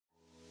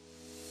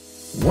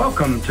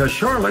Welcome to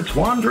Charlotte's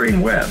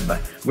Wandering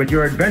Web with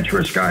your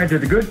adventurous guide to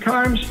the good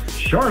times,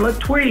 Charlotte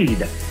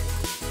Tweed.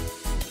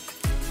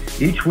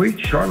 Each week,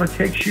 Charlotte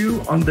takes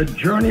you on the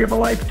journey of a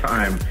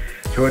lifetime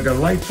to a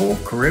delightful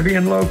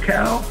Caribbean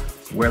locale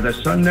where the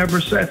sun never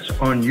sets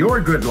on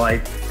your good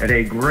life at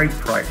a great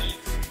price.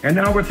 And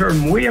now with her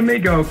muy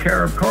amigo,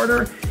 Carib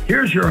Carter,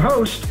 here's your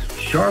host,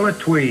 Charlotte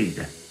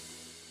Tweed.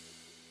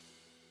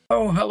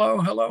 Hello,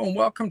 and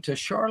welcome to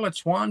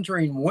Charlotte's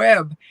Wandering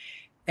Web.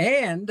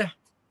 And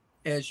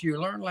as you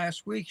learned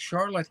last week,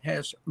 Charlotte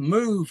has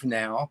moved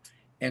now,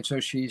 and so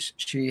she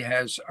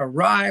has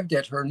arrived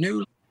at her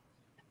new.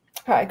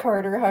 Hi,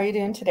 Carter. How are you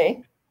doing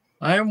today?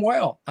 I am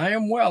well.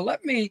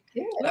 Let me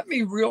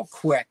real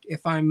quick,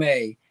 if I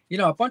may. You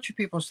know, a bunch of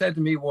people said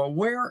to me, "Well,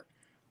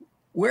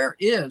 where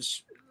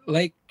is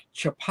Lake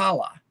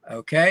Chapala?"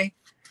 Okay,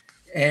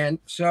 and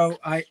so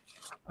I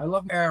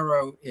love where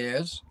arrow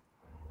is.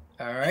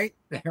 All right,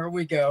 there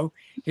we go.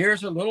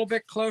 Here's a little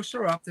bit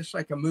closer up. This is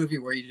like a movie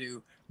where you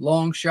do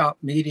long shot,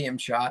 medium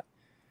shot.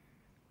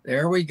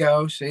 There we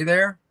go. See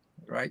there?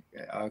 Right.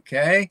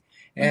 Okay.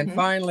 And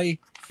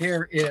finally,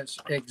 here is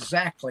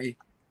exactly,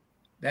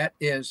 that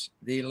is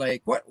the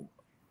lake. What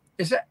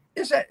is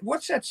that?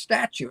 What's that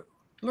statue?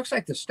 It looks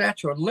like the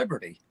Statue of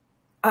Liberty.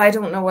 I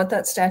don't know what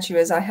that statue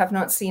is. I have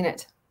not seen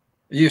it.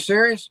 Are you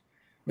serious?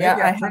 Maybe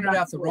Yeah, I printed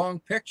out the wrong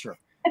picture.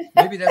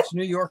 Maybe that's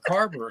New York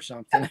Harbor or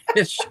something.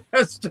 It's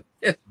just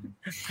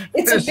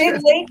it's a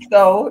big lake,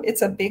 though.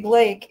 It's a big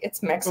lake.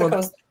 It's Mexico's.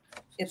 Well,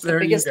 it's the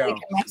biggest lake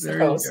in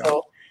Mexico.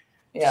 So,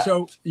 yeah.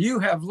 So you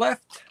have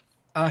left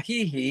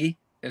Ajijic.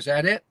 Is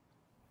that it?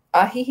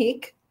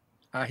 Ajijic.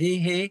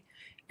 Ajijic,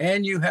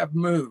 and you have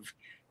moved.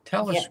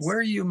 Tell us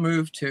where you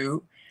moved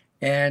to,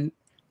 and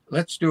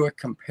let's do a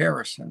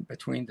comparison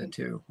between the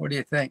two. What do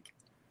you think?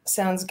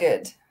 Sounds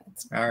good.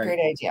 It's a great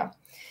idea.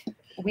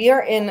 We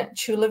are in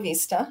Chula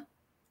Vista,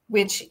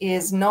 which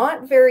is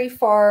not very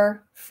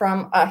far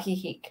from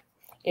Ajijic.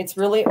 It's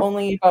really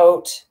only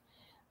about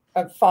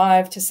a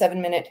 5 to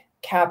 7 minute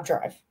cab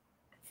drive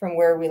from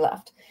where we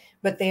left.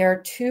 But they are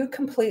two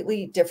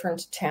completely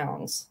different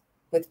towns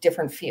with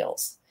different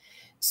feels.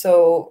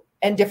 So,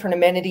 and different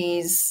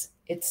amenities.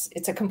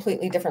 It's a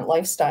completely different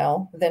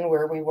lifestyle than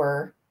where we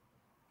were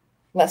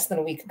less than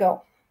a week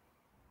ago.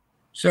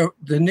 So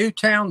the new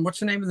town, what's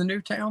the name of the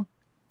new town?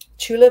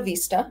 Chula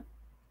Vista.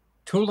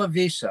 Chula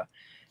Vista.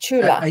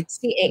 Chula.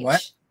 C-H.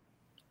 What?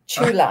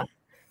 Chula.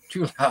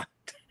 Chula.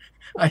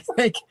 I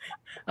think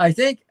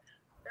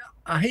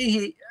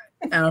Ajijic,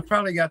 and I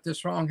probably got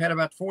this wrong, had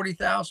about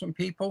 40,000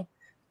 people.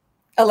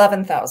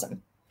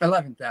 11,000.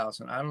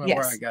 11,000. I don't know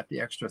where I got the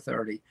extra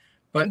 30.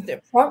 But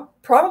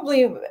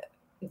probably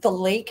the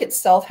lake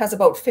itself has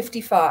about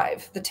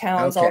 55. The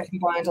towns all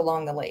combined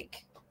along the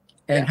lake.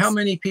 And how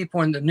many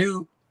people in the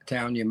new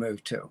town you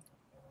moved to?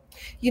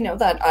 You know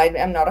that I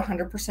am not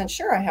 100%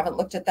 sure. I haven't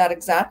looked at that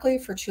exactly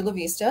for Chula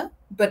Vista,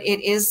 but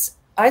it is,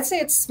 I'd say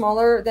it's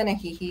smaller than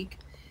Ajijic.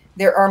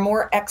 There are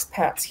more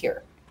expats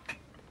here.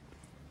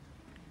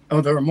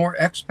 Oh, there are more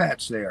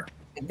expats there.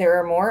 There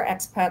are more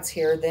expats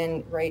here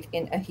than right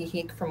in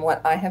Ajijic from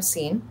what I have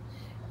seen.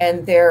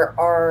 And there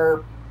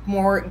are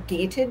more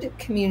gated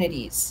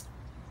communities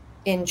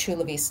in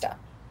Chula Vista.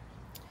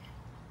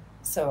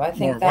 So I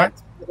think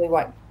that's really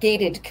what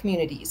gated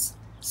communities.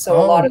 So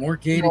a lot of more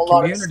gated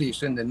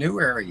communities in the new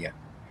area.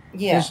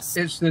 Yes.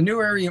 Is the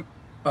new area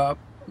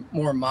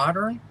more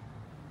modern?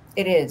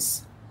 It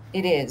is.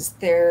 It is.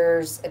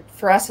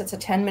 For us, it's a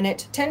 10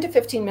 to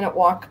 15 minute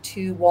walk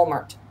to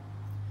Walmart.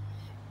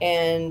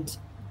 And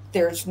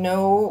there's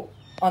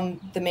on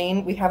the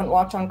main, we haven't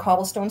walked on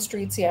cobblestone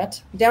streets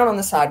yet. Down on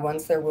the side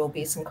ones, there will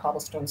be some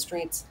cobblestone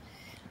streets.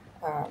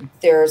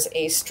 There's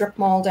a strip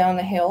mall down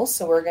the hill.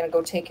 So we're going to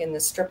go take in the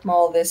strip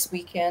mall this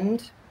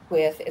weekend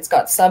it's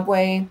got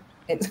Subway.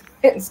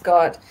 It's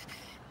got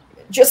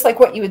just like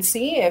what you would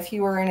see if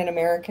you were in an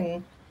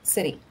American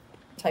city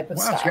type of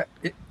style.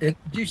 Do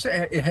you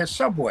say it has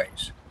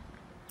subways?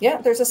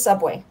 Yeah, there's a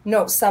Subway.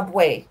 No,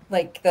 Subway,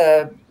 like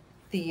the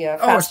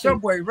a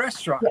Subway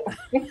restaurant.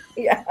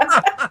 Yeah.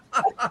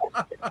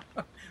 I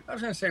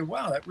was going to say,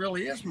 wow, that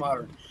really is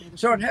modern.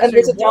 So it has and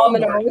there's a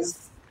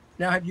Domino's.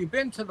 Now, have you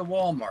been to the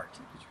Walmart?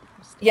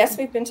 Yes,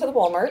 we've been to the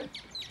Walmart.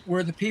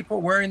 Were the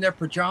people wearing their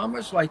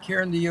pajamas like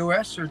here in the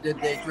U.S., or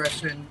did they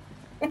dress in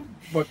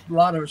what a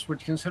lot of us would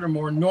consider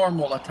more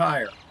normal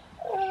attire?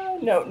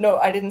 No,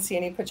 I didn't see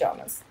any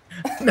pajamas.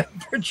 No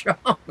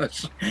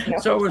pajamas. No.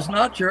 So it was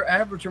not your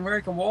average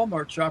American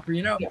Walmart shopper.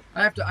 You know, no.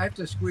 I have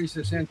to squeeze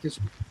this in because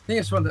I think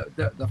it's one of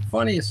the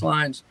funniest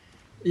lines.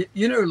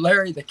 You know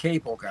Larry the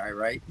Cable Guy,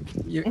 right?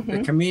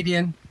 The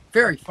comedian,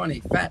 very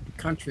funny, fat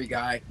country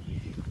guy.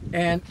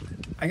 And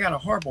I got a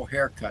horrible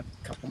haircut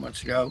a couple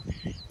months ago,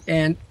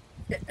 and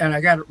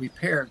I got it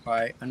repaired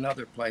by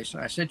another place.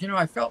 And I said,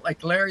 I felt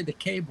like Larry the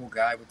Cable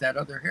Guy with that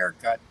other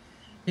haircut.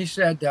 He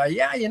said,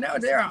 yeah,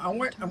 I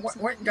went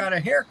and got a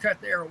haircut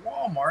there at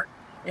Walmart,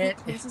 and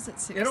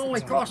it only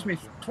cost me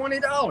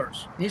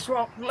 $20. He said,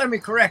 well, let me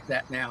correct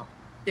that now.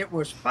 It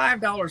was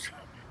 $5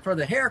 for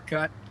the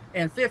haircut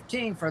and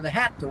 15 for the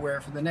hat to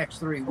wear for the next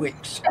 3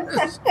 weeks.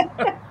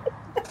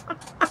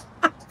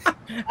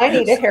 I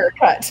need a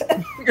haircut.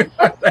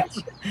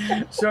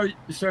 So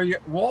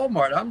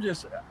Walmart.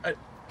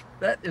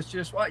 That is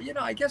just well,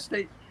 I guess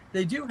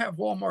they do have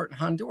Walmart in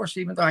Honduras,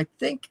 even though I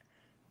think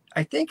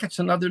it's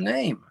another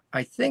name.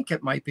 I think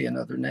it might be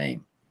another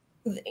name.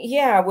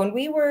 Yeah, when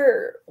we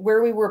were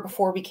where we were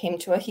before we came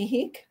to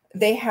Ajijic,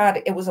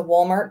 it was a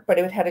Walmart, but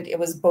it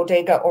was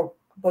Bodega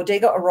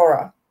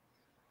Aurora,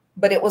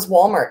 but it was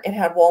Walmart. It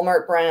had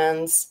Walmart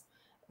brands,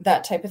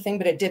 that type of thing,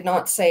 but it did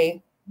not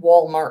say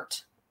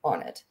Walmart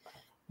on it.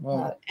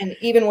 Well, and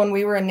even when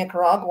we were in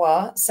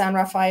Nicaragua, San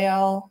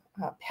Rafael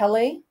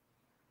Pele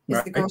is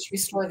right. the grocery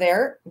store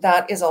there.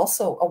 That is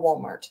also a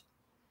Walmart,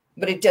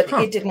 but it did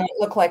not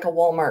look like a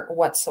Walmart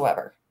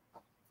whatsoever.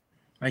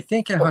 I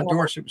think in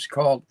Honduras it was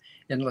called,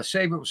 in La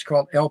Ceiba it was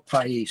called El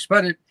País,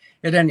 but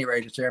at any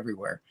rate it's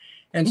everywhere.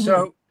 And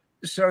so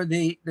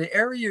the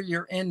area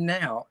you're in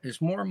now is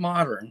more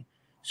modern.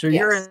 So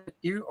Yes.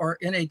 you are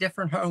in a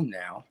different home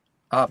now,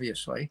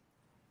 obviously.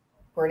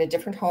 We're in a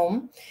different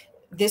home.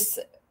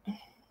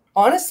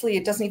 Honestly,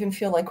 it doesn't even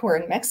feel like we're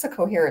in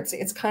Mexico here.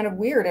 It's kind of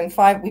weird.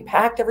 We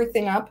packed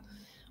everything up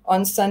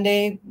on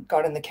Sunday,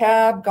 got in the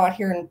cab, got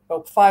here in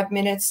about 5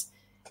 minutes,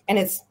 and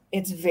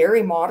it's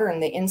very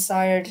modern. The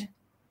inside,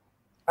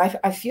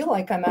 I feel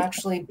like I'm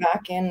actually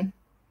back in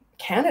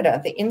Canada,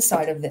 the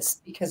inside of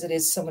this, because it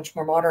is so much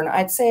more modern.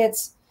 I'd say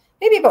it's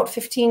maybe about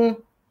 15,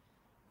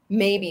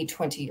 maybe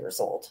 20 years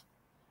old.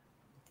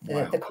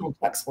 The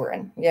complex we're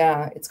in.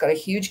 Yeah, it's got a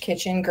huge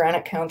kitchen,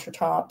 granite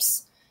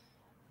countertops.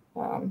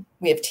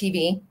 We have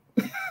TV.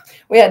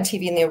 We had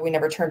TV in there. We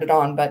never turned it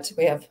on, but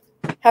we have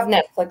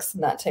Netflix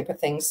and that type of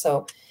thing.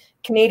 So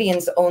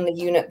Canadians own the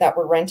unit that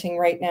we're renting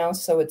right now.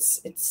 So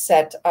it's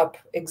set up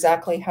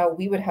exactly how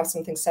we would have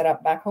something set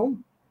up back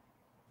home.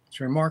 It's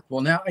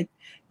remarkable. Now,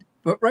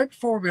 but right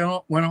before we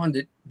went on,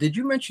 did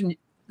you mention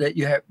that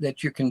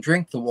you can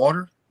drink the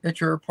water at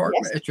your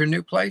apartment, Yes. At your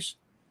new place?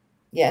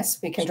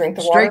 Yes, we can drink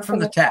the straight water from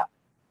the tap.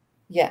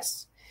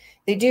 Yes,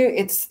 they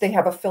do. They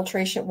have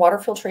a water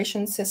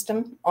filtration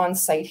system on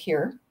site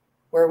here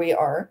where we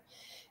are.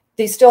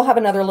 They still have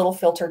another little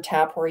filtered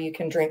tap where you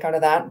can drink out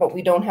of that, but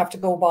we don't have to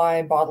go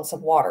buy bottles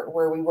of water.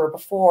 Where we were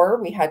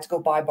before, we had to go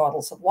buy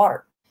bottles of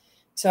water.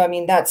 So, I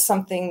mean, that's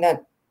something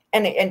that,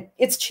 and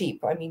it's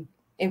cheap. I mean,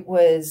 it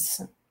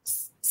was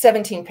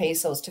 17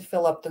 pesos to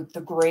fill up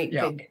the great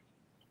big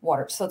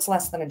water. So it's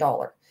less than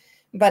 $1.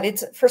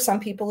 But for some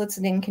people, it's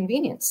an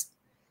inconvenience.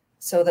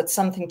 So that's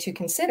something to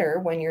consider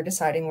when you're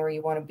deciding where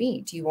you want to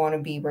be. Do you want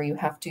to be where you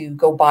have to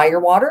go buy your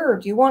water, or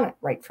do you want it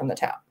right from the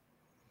tap?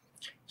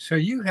 So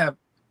you have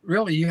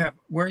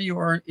where you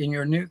are in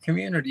your new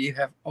community, you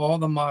have all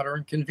the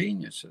modern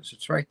conveniences.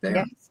 It's right there.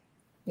 Yes.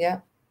 Yeah.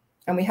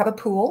 And we have a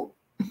pool.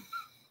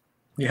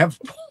 You have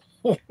a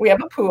pool. We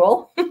have a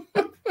pool.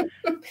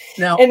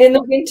 Now, and in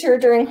the winter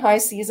during high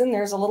season,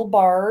 there's a little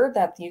bar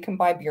that you can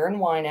buy beer and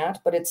wine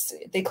at, but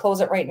they close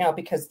it right now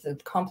because the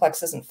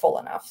complex isn't full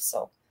enough.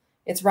 So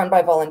it's run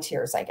by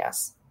volunteers, I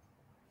guess.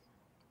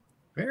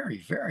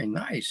 Very, very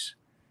nice.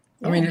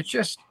 Yeah. I mean,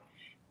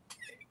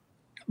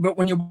 but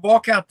when you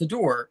walk out the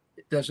door,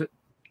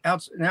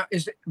 now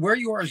is it where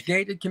you are is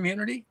gated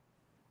community?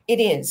 It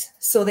is.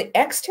 So the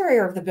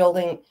exterior of the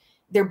building,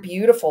 they're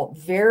beautiful,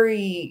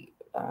 very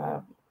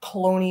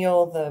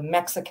colonial, the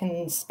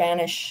Mexican,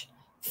 Spanish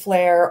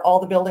flair. All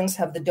the buildings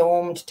have the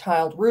domed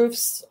tiled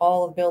roofs,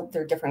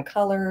 they're different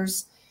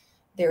colors.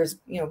 There's,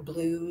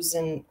 blues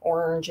and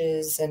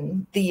oranges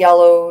and the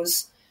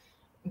yellows.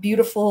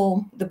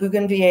 Beautiful. The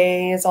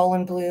bougainvillea is all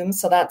in bloom,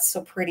 so that's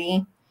so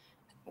pretty.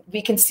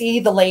 We can see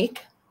the lake,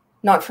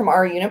 not from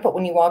our unit, but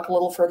when you walk a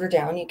little further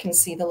down, you can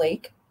see the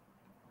lake.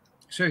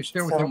 So you're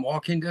still within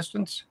walking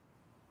distance?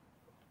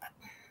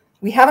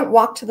 We haven't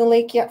walked to the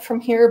lake yet from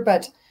here,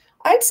 but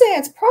I'd say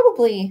it's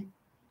probably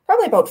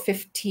about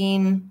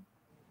 15,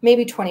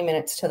 maybe 20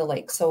 minutes to the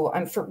lake. So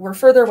we're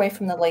further away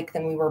from the lake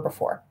than we were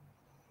before.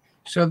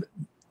 So,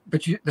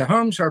 but the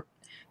homes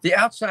the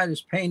outside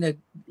is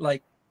painted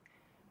like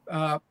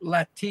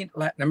Latin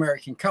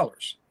American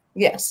colors.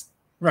 Yes.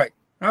 Right.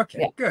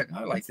 Okay, good.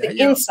 I like that.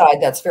 The inside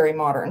that's very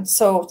modern.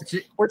 So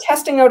we're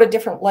testing out a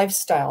different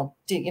lifestyle.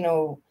 Do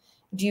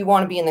you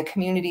want to be in the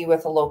community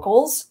with the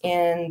locals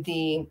in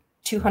the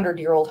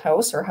 200-year-old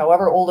house or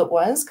however old it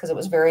was, because it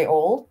was very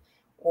old,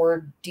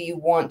 or do you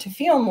want to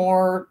feel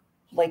more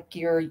like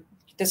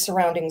the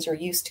surroundings you're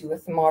used to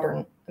with the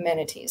modern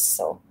amenities?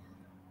 So,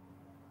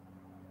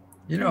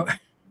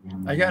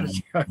 I got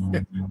to tell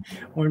you,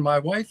 when my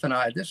wife and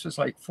this was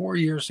like 4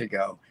 years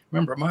ago.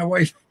 Remember, my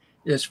wife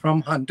is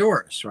from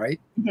Honduras,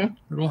 right? Mm-hmm.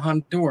 Little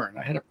Honduran.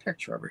 I had a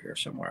picture over here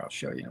somewhere. I'll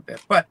show you in a bit.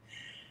 But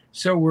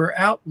so we're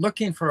out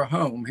looking for a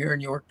home here in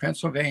York,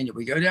 Pennsylvania.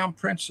 We go down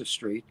Princess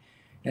Street,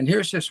 and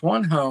here's this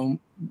one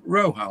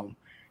row home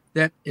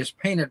that is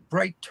painted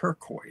bright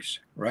turquoise,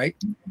 right?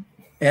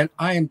 And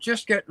I am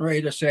just getting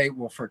ready to say,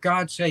 well, for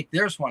God's sake,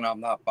 there's one I'm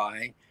not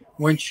buying.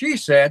 When she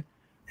said,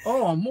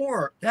 oh,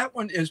 amor, that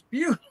one is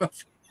beautiful.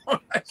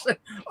 I said,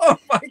 oh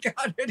my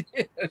God,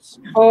 it is.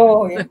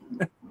 Oh, yeah.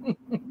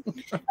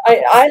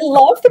 I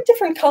love the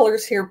different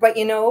colors here, but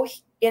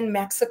in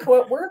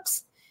Mexico it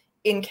works.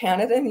 In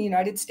Canada and the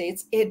United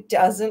States, it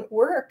doesn't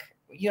work.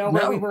 Where we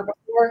No. were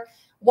before,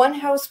 one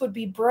house would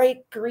be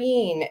bright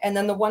green, and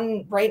then the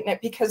one right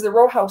next, because they're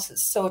row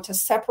houses. So to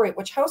separate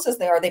which houses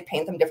they are, they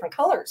paint them different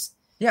colors.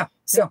 Yeah.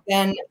 So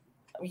then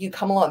you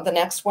come along, the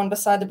next one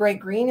beside the bright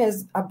green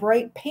is a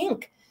bright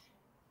pink,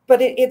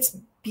 but it's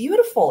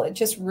beautiful. It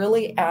just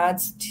really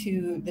adds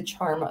to the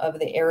charm of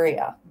the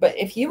area. But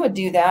if you would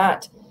do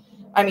that,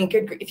 I mean,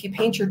 if you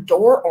paint your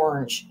door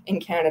orange in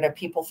Canada,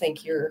 people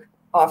think you're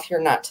off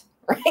your nut,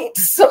 right?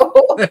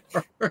 So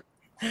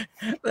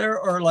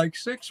there are like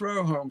 6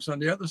 row homes on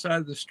the other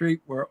side of the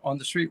street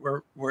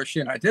where she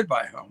and I did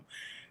buy a home.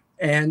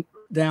 And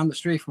down the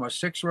street from us,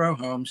 6 row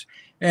homes.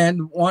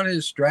 And one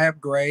is drab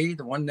gray.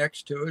 The one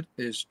next to it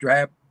is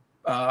drab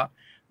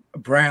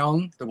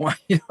brown. The one,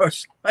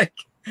 it's like,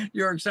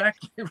 you're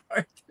exactly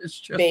right. It's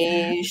just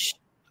beige,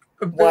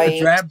 white.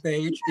 Drab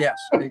beige. Yes,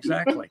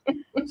 exactly.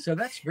 So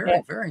that's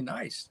very, very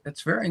nice.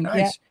 That's very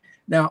nice. Yeah.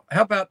 Now,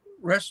 how about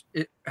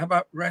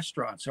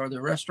restaurants? Are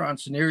there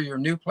restaurants near your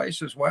new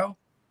place as well?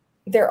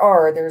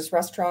 There's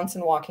restaurants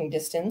in walking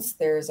distance.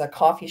 There's a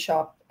coffee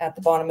shop at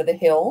the bottom of the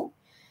hill.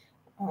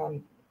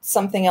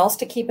 Something else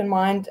to keep in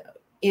mind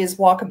is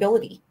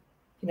walkability,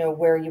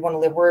 where you want to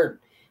live.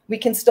 We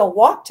can still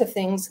walk to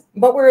things,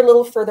 but we're a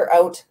little further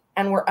out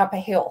and we're up a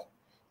hill.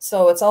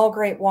 So it's all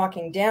great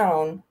walking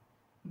down,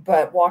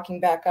 but walking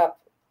back up,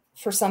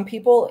 for some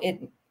people,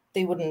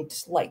 they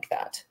wouldn't like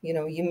that.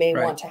 You may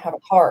want to have a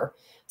car.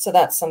 So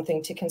that's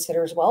something to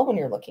consider as well when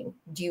you're looking.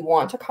 Do you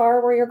want a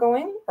car where you're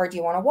going, or do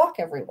you want to walk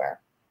everywhere?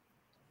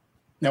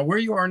 Now, where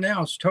you are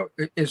now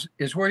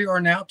is where you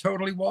are now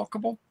totally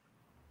walkable?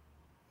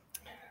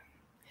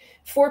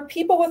 For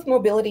people with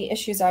mobility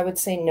issues, I would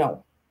say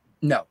no.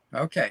 No.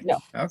 Okay. No.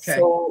 Okay.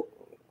 So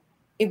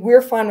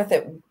we're fine with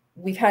it.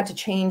 We've had to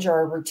change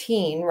our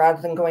routine.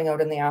 Rather than going out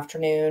in the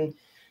afternoon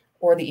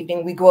or the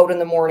evening, we go out in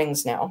the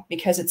mornings now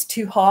because it's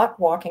too hot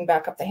walking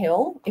back up the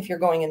hill if you're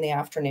going in the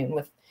afternoon.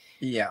 With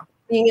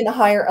being in a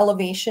higher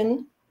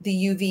elevation, the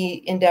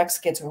UV index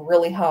gets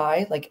really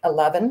high, like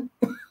 11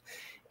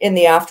 in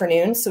the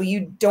afternoon. So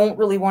you don't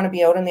really want to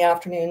be out in the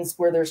afternoons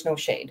where there's no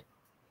shade.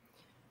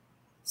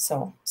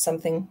 So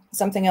something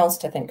else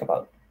to think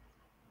about.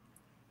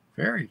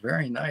 Very,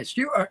 very nice.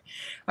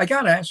 I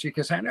got to ask you,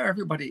 because I know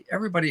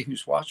everybody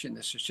who's watching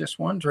this is just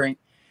wondering,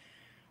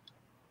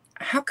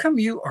 how come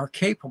you are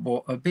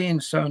capable of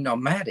being so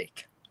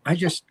nomadic?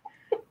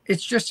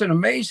 It's just an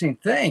amazing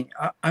thing.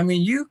 I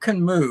mean, you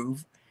can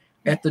move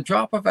at the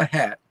drop of a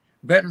hat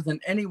better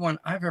than anyone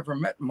I've ever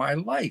met in my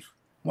life.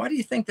 Why do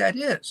you think that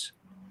is?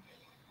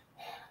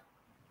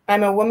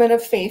 I'm a woman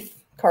of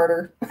faith,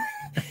 Carter.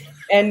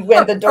 And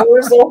when the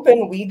doors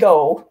open, we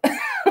go.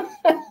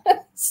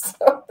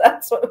 So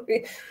that's what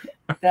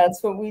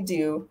we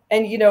do.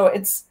 And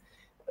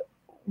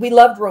we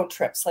loved road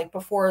trips. Like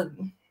before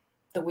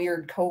the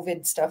weird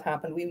COVID stuff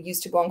happened, we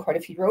used to go on quite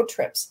a few road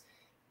trips.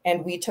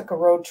 And we took a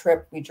road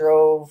trip. We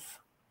drove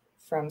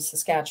from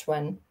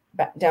Saskatchewan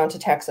back down to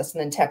Texas,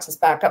 and then Texas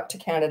back up to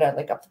Canada,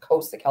 like up the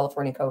coast, the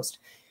California coast.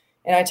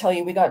 And I tell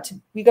you, we got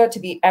to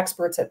be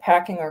experts at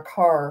packing our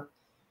car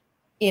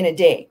in a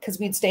day, because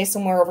we'd stay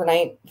somewhere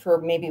overnight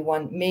for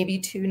maybe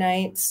 2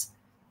 nights,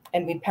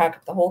 and we'd pack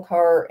up the whole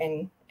car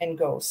and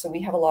go. So we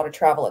have a lot of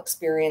travel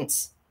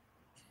experience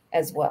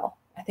as well.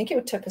 I think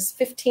we took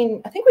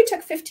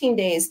 15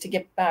 days to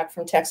get back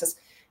from Texas.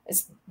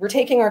 We're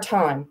taking our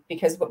time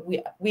because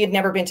we had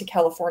never been to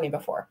California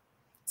before.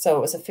 So it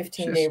was a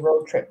 15-day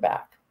road trip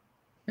back.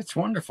 It's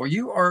wonderful.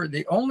 You are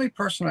the only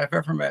person I've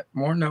ever met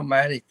more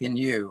nomadic than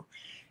you.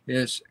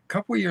 Is a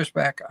couple of years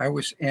back, I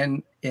was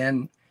in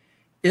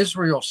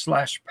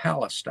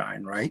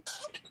Israel/Palestine, right?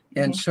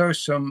 And so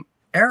some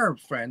Arab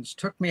friends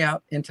took me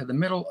out into the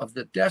middle of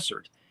the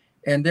desert,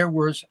 and there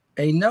was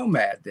a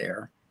nomad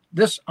there.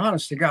 This,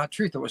 honest to God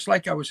truth, it was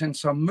like I was in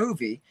some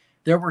movie.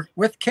 There were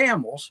with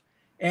camels,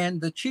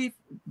 and the chief,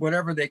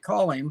 whatever they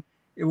call him,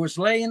 it was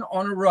laying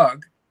on a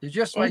rug. It's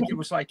just like it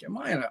was like, am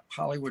I in a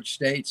Hollywood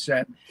stage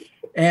set?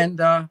 And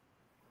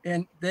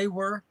they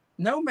were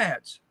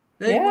nomads.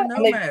 They were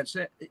nomads.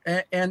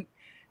 And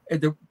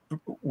the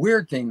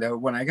weird thing, though,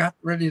 when I got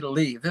ready to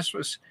leave, this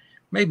was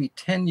maybe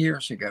 10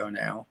 years ago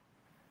now,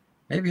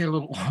 maybe a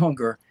little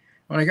longer.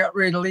 When I got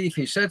ready to leave,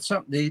 he said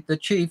something, the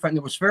chief, and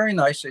it was very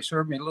nice. They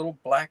served me a little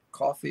black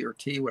coffee or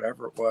tea,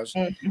 whatever it was.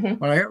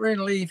 When I got ready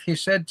to leave, he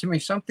said to me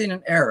something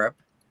in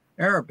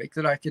Arabic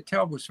that I could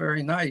tell was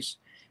very nice.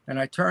 And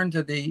I turned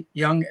to the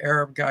young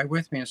Arab guy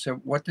with me and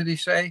said, what did he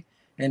say?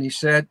 And he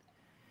said,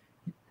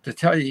 to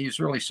tell you, he's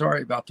really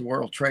sorry about the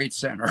World Trade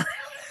Center.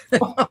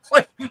 I'm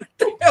like, what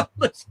the hell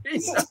does he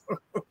know?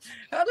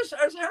 How does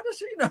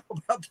he know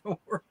about the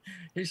world?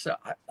 He said,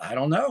 I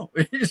don't know.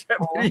 He said,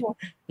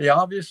 he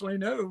obviously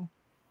knew.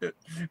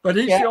 But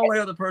he's the only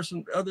other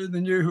person other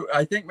than you who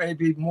I think may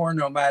be more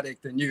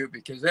nomadic than you,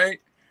 because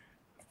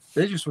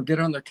they just would get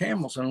on their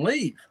camels and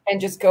leave. And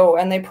just go.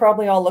 And they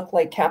probably all look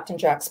like Captain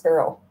Jack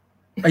Sparrow.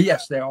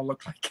 Yes, they all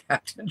look like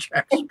Captain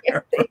Jack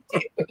Sparrow. They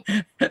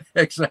do.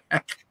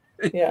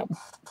 Exactly. Yeah.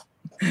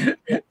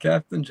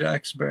 Captain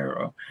Jack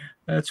Sparrow.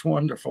 That's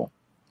wonderful.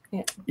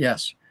 Yeah.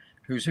 Yes.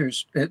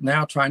 Who's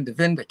now trying to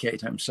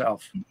vindicate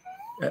himself,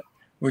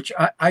 which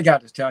I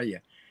got to tell you,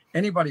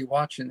 anybody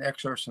watching the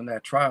excerpts from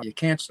that trial, you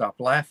can't stop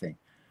laughing.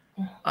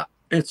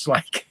 It's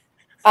like,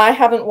 I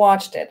haven't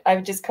watched it.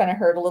 I've just kind of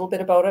heard a little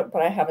bit about it,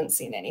 but I haven't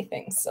seen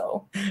anything.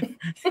 So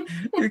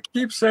you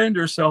keep saying to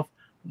yourself,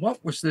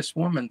 what was this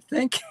woman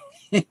thinking?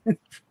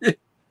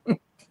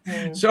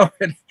 So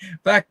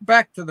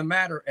back to the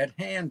matter at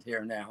hand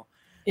here now.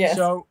 Yes.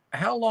 So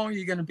how long are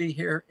you going to be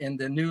here in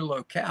the new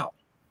locale?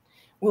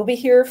 We'll be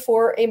here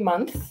for a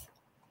month.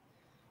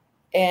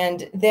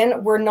 And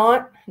then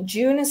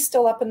June is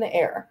still up in the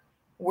air.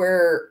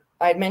 Where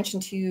I'd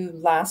mentioned to you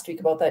last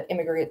week about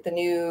the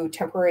new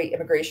temporary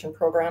immigration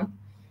program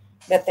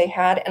that they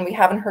had. And we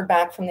haven't heard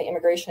back from the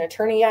immigration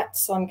attorney yet.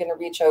 So I'm going to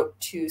reach out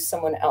to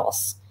someone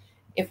else.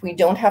 If we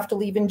don't have to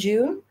leave in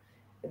June,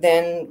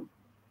 then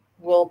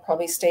we'll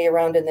probably stay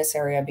around in this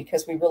area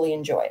because we really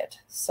enjoy it.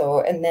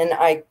 So, and then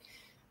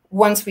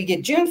once we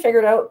get June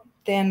figured out,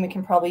 then we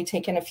can probably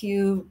take in a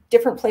few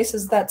different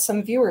places that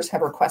some viewers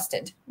have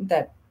requested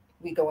that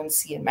we go and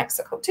see in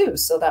Mexico too.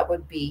 So that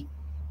would be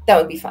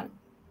fun.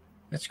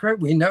 That's great.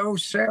 We know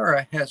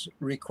Sarah has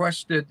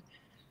requested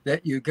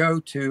that you go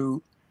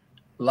to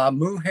La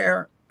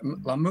Mujer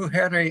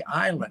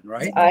Island,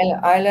 right?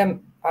 Isla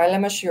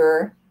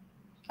Masure.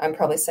 I'm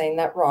probably saying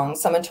that wrong.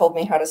 Someone told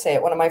me how to say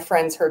it. One of my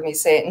friends heard me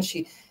say it, and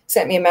she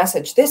sent me a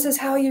message. This is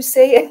how you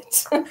say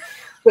it.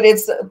 But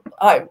it's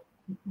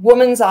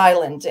Woman's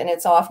Island, and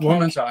it's off.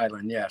 Woman's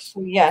Island, yes.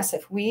 Yes,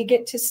 if we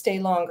get to stay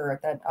longer,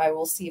 that I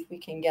will see if we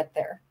can get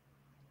there.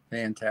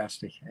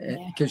 Fantastic.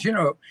 Because,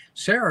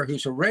 Sarah,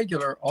 who's a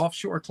regular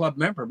offshore club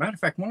member, matter of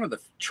fact, one of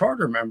the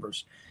charter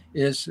members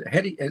is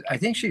heading, I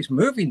think she's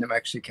moving to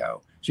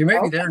Mexico. She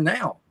may be there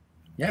now.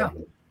 Yeah.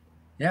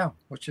 Yeah,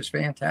 which is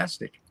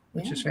fantastic.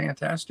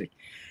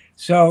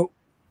 So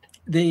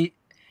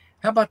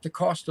how about the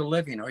cost of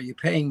living? Are you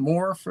paying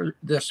more for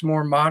this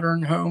more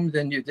modern home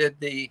than you did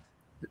the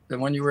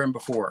one you were in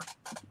before?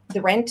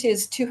 The rent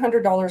is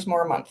 $200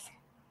 more a month,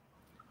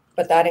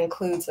 but that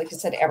includes, like I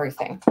said,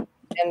 everything.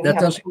 And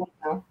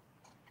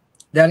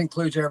that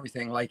includes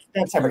everything, like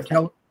that's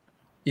everything.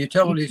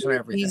 Utilities and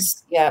everything.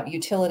 Yeah,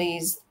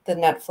 utilities, the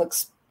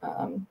Netflix.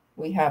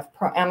 We have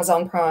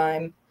Amazon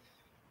Prime,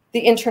 the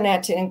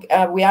internet, and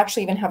we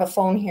actually even have a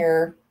phone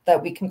here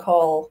that we can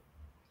call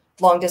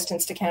long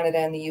distance to Canada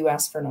and the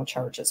US for no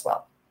charge as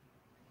well.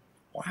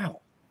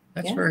 Wow.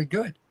 That's very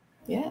good.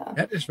 Yeah.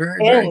 That is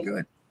very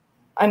good.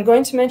 I'm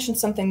going to mention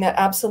something that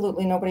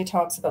absolutely nobody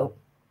talks about,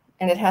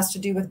 and it has to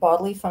do with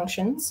bodily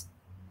functions.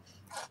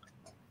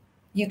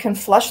 You can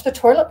flush the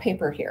toilet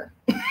paper here.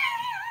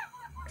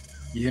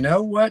 You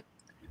know what?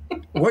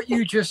 What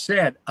you just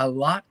said, a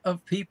lot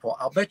of people,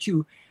 I'll bet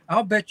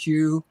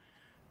you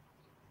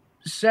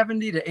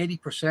 70 to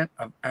 80%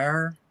 of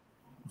our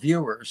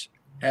viewers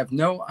have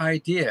no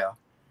idea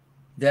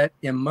that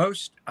in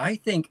most, I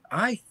think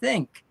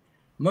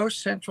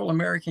most Central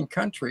American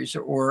countries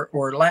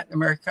or Latin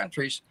American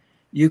countries,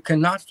 you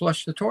cannot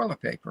flush the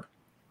toilet paper.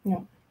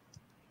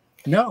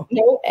 No.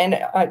 And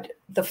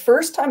the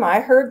first time I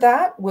heard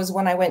that was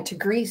when I went to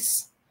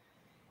Greece,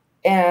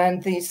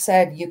 and they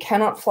said you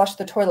cannot flush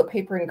the toilet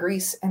paper in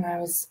Greece, and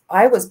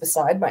I was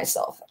beside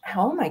myself.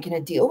 How am I going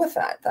to deal with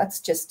that? That's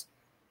just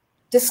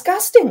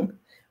disgusting.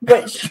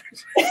 But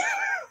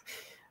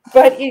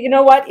but you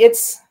know what?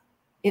 It's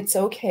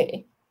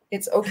okay.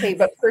 It's okay.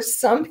 But for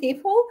some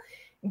people,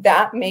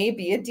 that may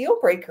be a deal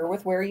breaker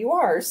with where you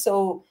are.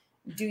 So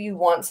do you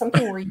want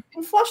something where you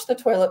can flush the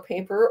toilet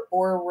paper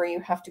or where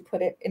you have to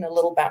put it in a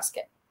little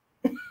basket?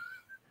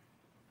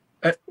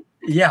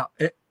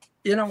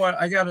 You know what?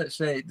 I got to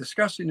say,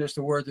 disgusting is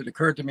the word that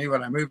occurred to me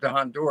when I moved to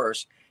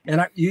Honduras. And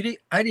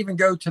I'd even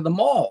go to the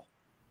mall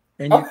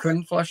and you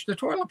couldn't flush the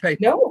toilet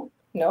paper.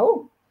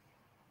 No.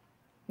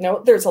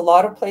 There's a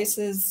lot of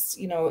places,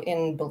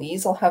 in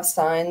Belize will have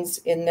signs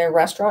in their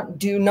restaurant,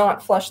 do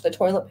not flush the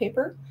toilet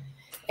paper.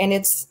 And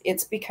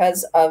it's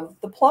because of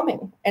the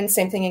plumbing. And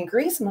same thing in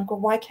Greece. I'm like, well,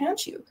 why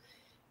can't you?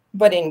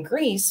 But in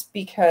Greece,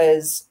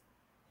 because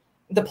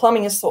the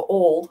plumbing is so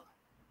old,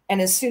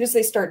 and as soon as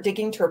they start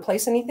digging to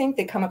replace anything,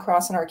 they come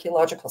across an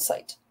archaeological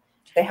site.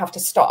 They have to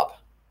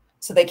stop.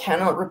 So they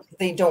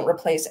don't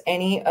replace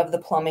any of the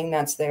plumbing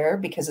that's there,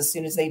 because as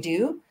soon as they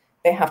do,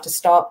 they have to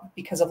stop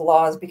because of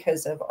laws,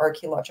 because of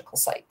archaeological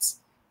sites.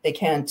 They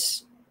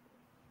can't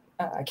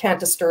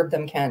disturb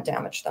them, can't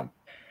damage them.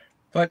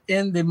 But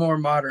in the more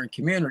modern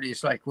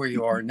communities, like where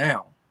you are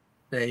now,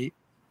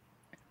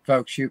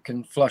 folks, you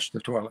can flush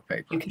the toilet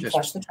paper. You can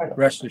flush the toilet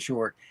rest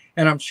assured.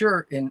 And I'm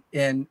sure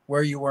in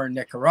where you were in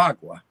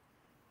Nicaragua,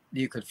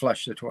 you could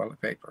flush the toilet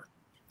paper.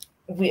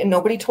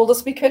 Nobody told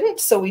us we couldn't,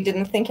 so we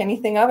didn't think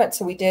anything of it.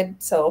 So we did.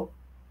 So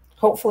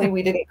Hopefully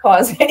we didn't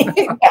cause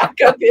any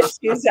backup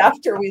issues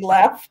after we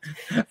left.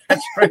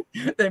 That's right.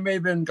 They may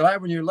have been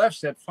glad when you left,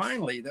 said,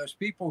 finally, those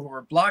people who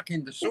were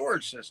blocking the sewer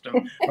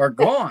system are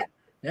gone.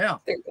 Yeah.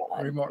 They're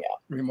gone.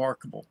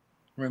 Remarkable.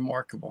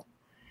 Remarkable.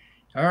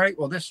 All right.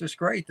 Well, this is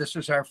great. This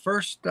is our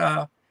first,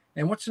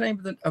 and what's the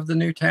name of the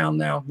new town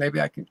now?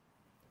 Maybe I can.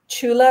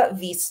 Chula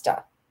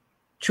Vista.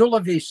 Chula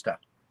Vista.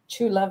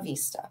 Chula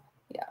Vista.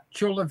 Yeah.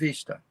 Chula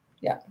Vista.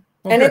 Yeah.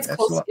 Well, and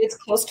good. it's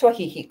close to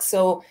Ajijic.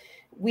 So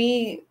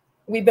we've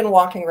been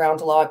walking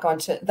around a lot. Gone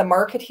to the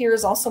market here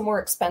is also more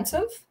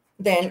expensive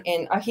than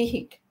in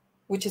Ajijic,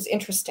 which is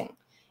interesting.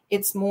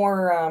 It's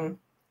more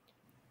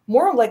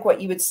like what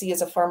you would see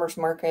as a farmer's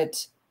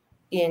market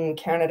in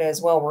Canada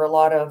as well, where a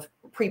lot of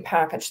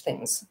prepackaged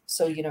things.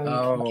 So you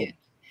can get.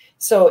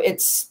 So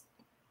it's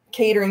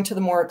catering to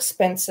the more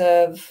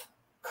expensive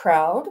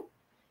crowd.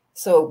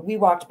 So we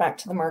walked back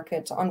to the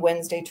market on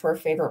Wednesday to our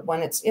favorite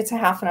one. It's a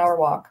half an hour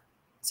walk.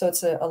 So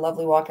it's a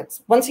lovely walk.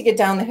 It's once you get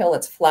down the hill,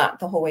 it's flat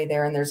the whole way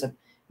there. And there's a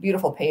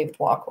beautiful paved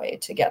walkway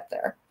to get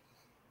there.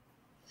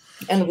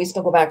 And we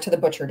still go back to the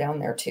butcher down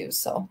there too.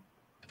 So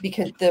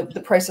because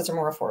the prices are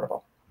more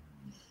affordable.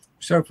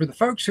 So for the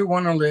folks who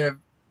want to live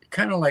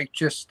kind of like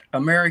just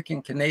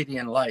American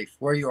Canadian life,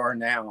 where you are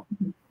now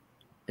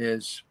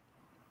is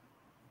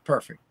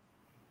perfect.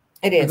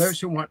 It is. For those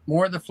who want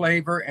more of the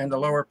flavor and the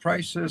lower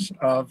prices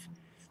of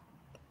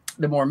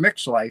the more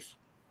mixed life,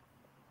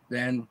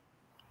 then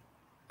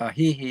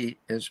Ajijic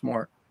is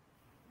more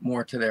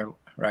to their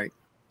right.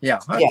 Yeah.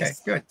 Okay.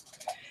 Yes. Good.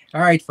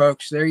 All right,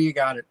 folks. There you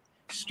got it.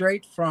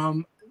 Straight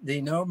from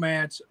the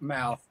nomad's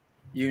mouth.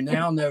 You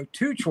now know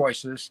two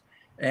choices,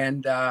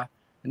 and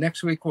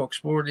next week we'll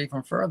explore it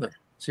even further.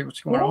 See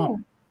what's going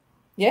on.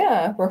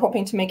 Yeah, we're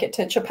hoping to make it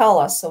to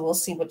Chapala, so we'll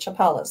see what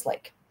Chapala is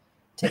like.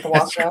 Take a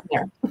walk around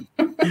there.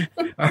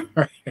 All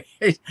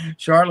right.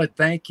 Charlotte,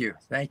 thank you.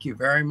 Thank you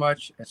very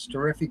much. It's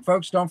terrific.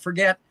 Folks, don't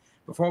forget,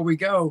 before we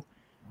go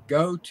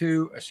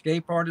to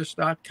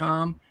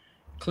escapeartist.com,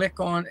 click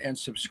on and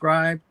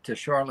subscribe to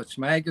Charlotte's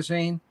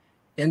magazine,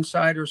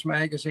 Insiders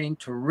Magazine,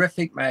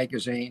 terrific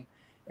magazine,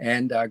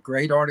 and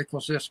great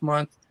articles this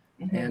month.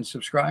 Mm-hmm. And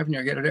subscribe, and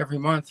you'll get it every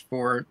month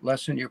for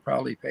less than you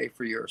probably pay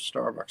for your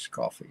Starbucks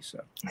coffee. So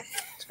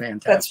it's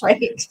fantastic. That's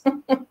right.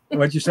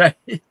 What'd you say?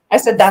 I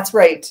said, that's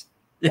right.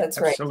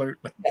 That's right.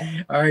 Absolutely.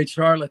 Yeah. All right,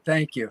 Charlotte,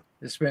 thank you.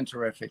 It's been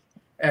terrific.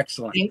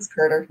 Excellent. Thanks,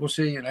 Carter. We'll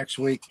see you next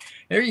week.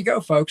 There you go,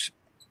 folks.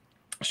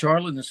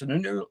 Charlotte is in a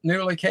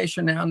new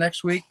location now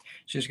next week.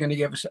 She's going to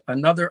give us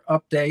another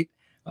update.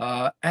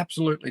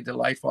 Absolutely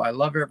delightful. I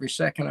love every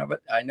second of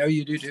it. I know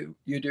you do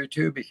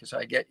too, because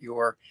I get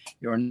your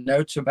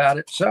notes about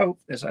it. So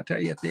as I tell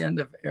you at the end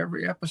of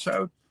every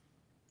episode,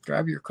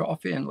 grab your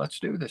coffee and let's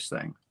do this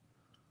thing.